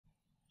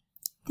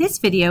This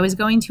video is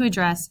going to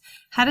address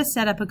how to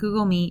set up a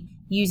Google Meet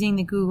using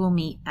the Google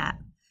Meet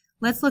app.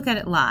 Let's look at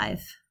it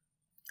live.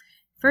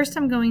 First,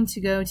 I'm going to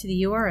go to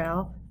the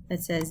URL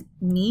that says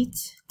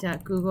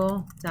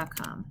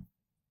meet.google.com.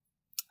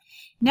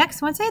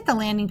 Next, once I hit the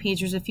landing page,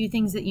 there's a few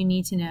things that you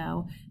need to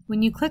know.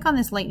 When you click on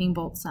this lightning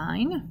bolt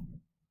sign,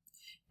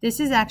 this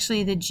is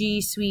actually the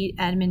G Suite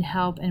admin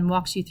help and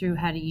walks you through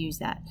how to use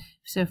that.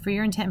 So for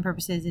your intent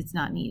purposes, it's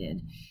not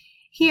needed.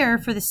 Here,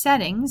 for the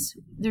settings,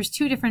 there's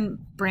two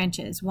different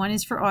branches. One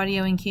is for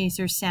audio in case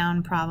there's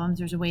sound problems.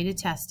 There's a way to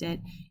test it.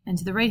 And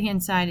to the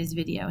right-hand side is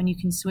video. And you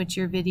can switch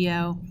your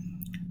video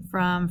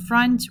from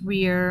front,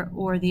 rear,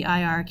 or the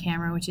IR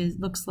camera, which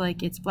looks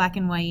like it's black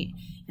and white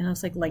and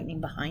looks like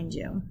lightning behind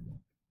you.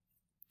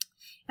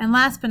 And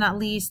last but not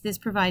least, this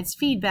provides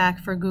feedback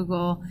for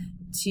Google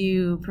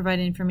to provide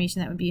information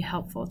that would be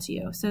helpful to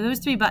you. So those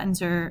three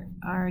buttons are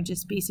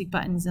just basic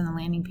buttons on the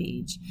landing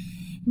page.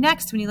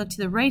 Next, when you look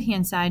to the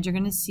right-hand side, you're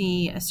going to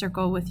see a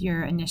circle with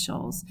your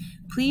initials.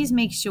 Please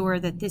make sure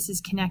that this is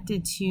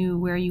connected to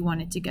where you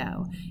want it to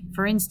go.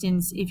 For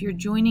instance, if you're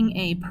joining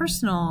a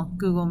personal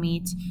Google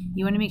Meet,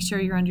 you want to make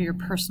sure you're under your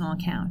personal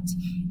account.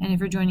 And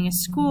if you're joining a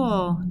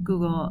school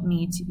Google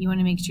Meet, you want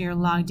to make sure you're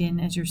logged in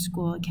as your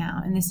school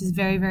account. And this is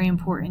very, very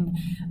important.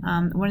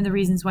 One of the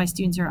reasons why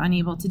students are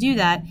unable to do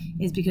that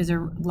is because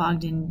they're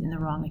logged in the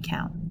wrong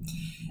account.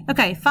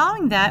 Okay,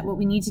 following that, what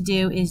we need to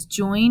do is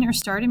join or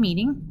start a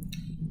meeting.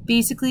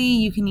 Basically,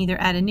 you can either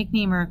add a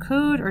nickname or a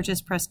code or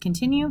just press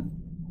continue.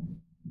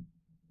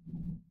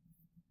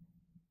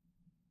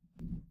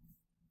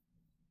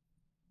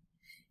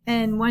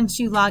 And once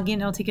you log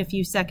in, it'll take a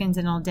few seconds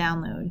and it'll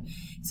download.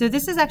 So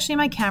this is actually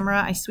my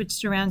camera. I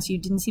switched around so you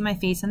didn't see my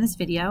face on this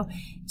video.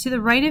 To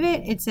the right of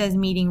it, it says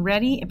meeting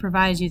ready. It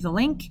provides you the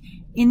link.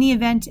 In the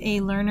event a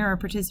learner or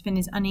participant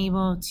is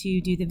unable to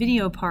do the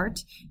video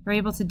part, they're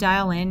able to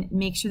dial in,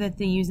 make sure that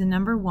they use the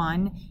number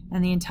 1,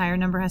 and the entire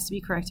number has to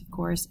be correct, of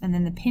course, and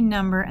then the PIN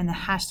number and the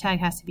hashtag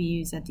has to be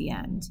used at the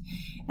end.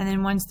 And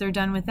then once they're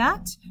done with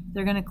that,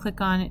 they're going to click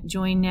on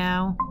Join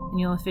Now, and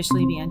you'll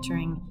officially be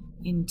entering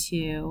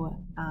into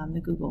the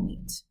Google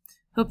Meet.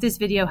 Hope this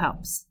video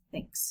helps.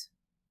 Thanks.